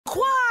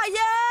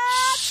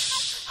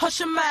Hush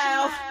your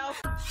mouth.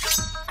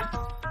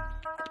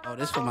 Oh,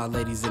 this for my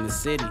ladies in the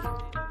city.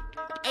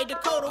 Hey,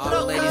 Dakota, all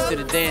the ladies to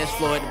the dance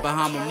floor at the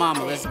Bahama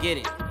Mama. Let's get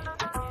it.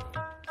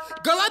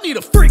 Girl, I need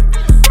a freak.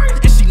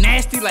 And she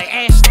nasty like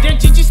Ash. That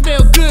Gigi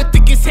smell good,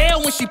 thick as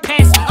hell when she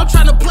pass me. I'm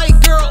tryna play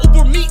girl,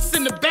 Uber meets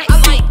in the back. I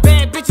like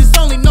bad bitches,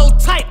 only no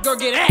type. Girl,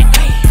 get at.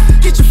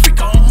 Get your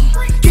freak on.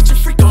 Get your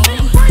freak on.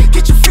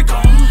 Get your freak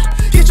on.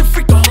 Get your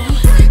freak on.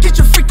 Get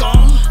your freak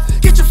on.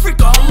 Get your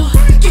freak on.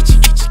 Get your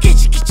freak on.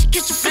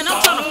 And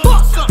I'm tryna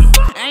fuck something.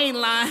 I ain't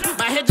lying.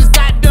 My head just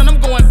got done. I'm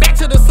going back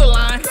to the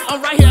salon.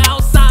 I'm right here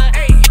outside.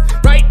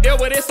 Right there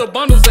where there's some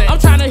bundles at. I'm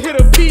tryna hit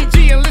a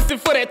PG and listen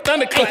for that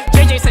thunderclap.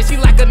 JJ said she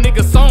like a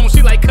nigga song.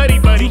 She like Cuddy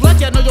Buddy. You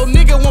lucky I know your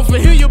nigga won't for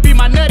him. You'll be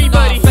my nutty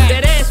buddy.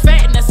 That ass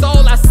fat and that's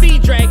all I see.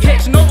 Drag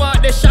Hex Nova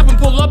out there shopping.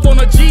 Pull up on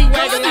a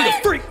G-Wagon. I need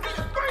a freak.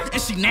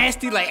 And she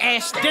nasty like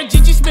Ash. That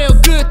Gigi smell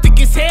good, thick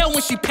as hell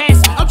when she pass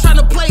me. I'm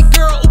tryna play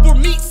girl, Uber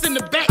meets in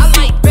the back. I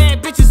like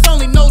bad bitches,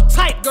 only no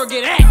type. Girl,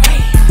 get at.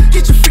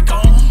 Get your freak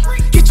on.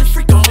 Get your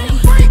freak on.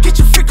 Get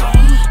your freak on.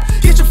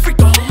 Get your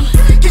freak on.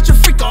 Get your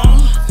freak on.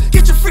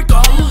 Get your freak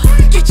on.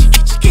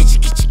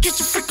 Get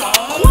your freak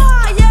on.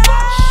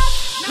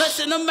 Quiet. Nuts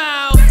in her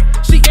mouth.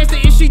 She gets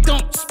it and she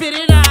don't spit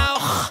it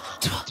out.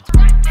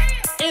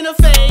 In her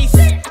face.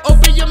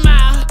 Open your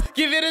mouth.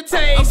 Give it a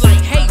taste.